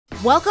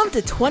Welcome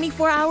to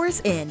 24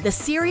 Hours In, the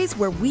series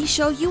where we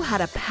show you how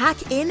to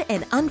pack in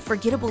an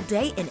unforgettable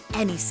day in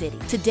any city.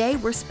 Today,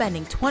 we're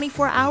spending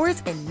 24 hours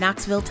in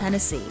Knoxville,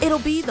 Tennessee. It'll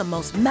be the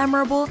most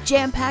memorable,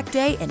 jam-packed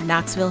day in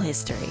Knoxville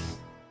history.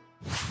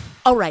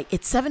 Alright,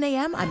 it's 7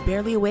 a.m., I'm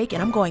barely awake,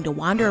 and I'm going to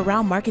wander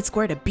around Market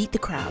Square to beat the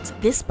crowds.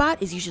 This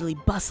spot is usually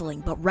bustling,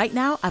 but right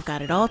now, I've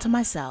got it all to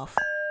myself.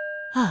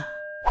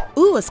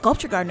 Ooh, a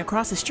sculpture garden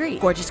across the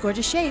street. Gorgeous,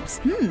 gorgeous shapes.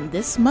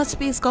 This must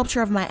be a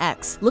sculpture of my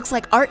ex. Looks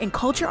like art and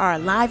culture are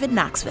alive in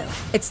Knoxville.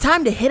 It's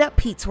time to hit up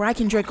Pete's where I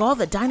can drink all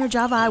the Diner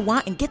Java I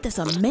want and get this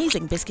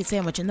amazing biscuit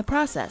sandwich in the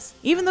process.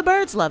 Even the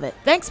birds love it.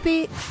 Thanks,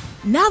 Pete.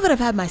 Now that I've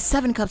had my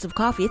 7 cups of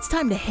coffee, it's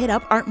time to hit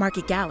up Art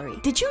Market Gallery.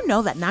 Did you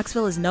know that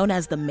Knoxville is known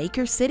as the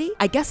Maker City?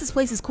 I guess this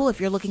place is cool if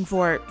you're looking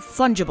for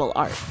fungible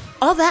art.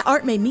 All that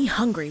art made me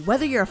hungry.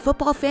 Whether you're a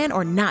football fan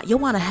or not, you'll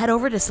want to head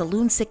over to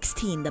Saloon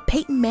 16, the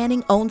Peyton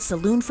Manning owned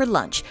saloon for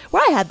lunch,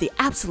 where I had the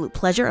absolute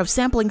pleasure of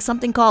sampling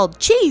something called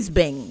cheese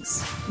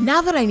bings.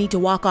 Now that I need to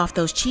walk off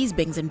those cheese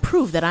bings and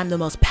prove that I'm the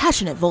most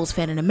passionate Vols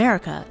fan in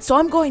America, so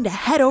I'm going to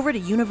head over to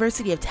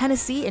University of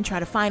Tennessee and try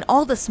to find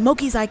all the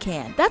Smokies I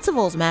can. That's a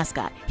Vols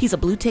mascot. He's a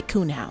blue tick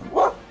coonhound.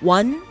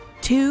 1,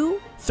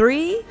 2,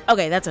 3.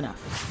 Okay, that's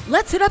enough.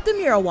 Let's hit up the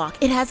mural walk.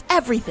 It has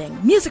everything.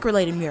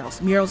 Music-related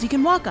murals, murals you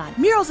can walk on,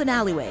 murals in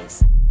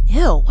alleyways.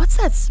 Ew, what's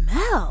that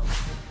smell?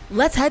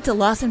 Let's head to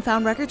Lost and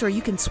Found Records where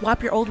you can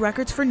swap your old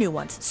records for new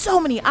ones. So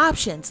many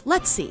options.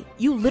 Let's see.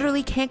 You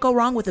literally can't go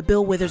wrong with a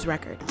Bill Withers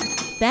record.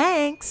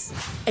 Thanks.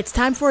 It's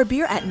time for a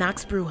beer at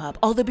Knox Brew Hub.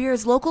 All the beer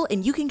is local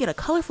and you can get a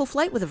colorful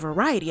flight with a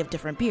variety of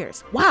different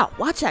beers. Wow,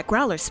 watch that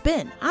growler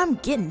spin. I'm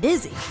getting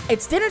dizzy.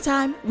 It's dinner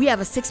time. We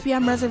have a 6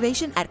 p.m.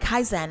 reservation at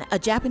Kaizen, a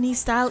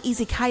Japanese-style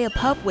izakaya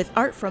pub with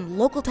art from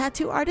local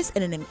tattoo artists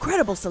and an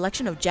incredible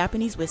selection of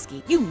Japanese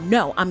whiskey. You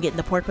know I'm getting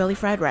the pork belly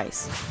fried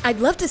rice.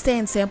 I'd love to stay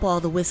and sample all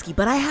the whiskey,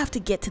 but I have to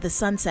get to the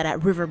sunset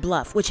at River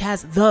Bluff, which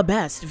has the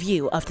best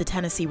view of the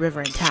Tennessee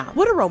River in town.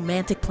 What a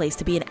romantic place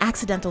to be an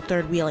accidental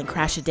third wheel and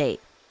crash a date.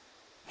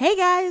 Hey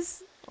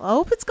guys,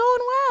 hope it's going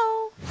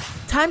well.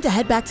 Time to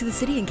head back to the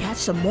city and catch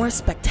some more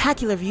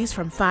spectacular views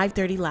from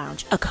 530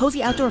 Lounge, a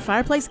cozy outdoor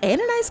fireplace and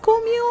a nice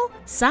cool mule.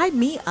 Sign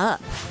me up.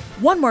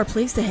 One more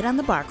place to hit on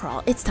the bar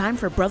crawl. It's time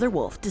for Brother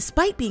Wolf.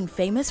 Despite being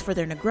famous for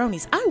their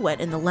Negronis, I went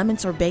in the lemon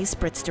sorbet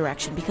spritz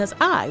direction because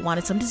I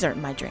wanted some dessert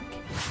in my drink.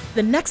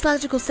 The next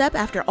logical step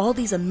after all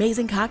these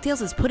amazing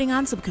cocktails is putting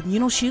on some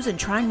communal shoes and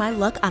trying my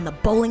luck on the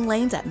bowling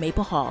lanes at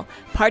Maple Hall.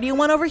 Party of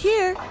one over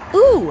here.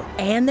 Ooh,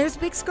 and there's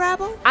Big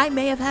Scrabble. I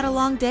may have had a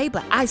long day,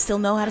 but I still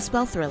know how to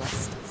spell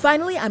Thrillist.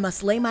 Finally, I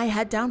must lay my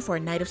head down for a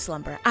night of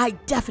slumber. I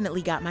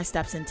definitely got my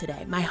steps in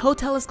today. My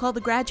hotel is called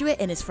The Graduate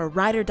and is for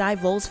ride or die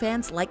Vols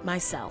fans like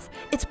myself.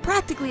 It's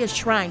practically a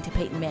shrine to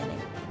Peyton Manning.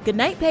 Good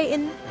night,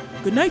 Peyton.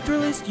 Good night,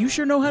 Thrillist. You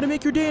sure know how to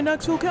make your day in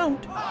Knoxville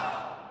count.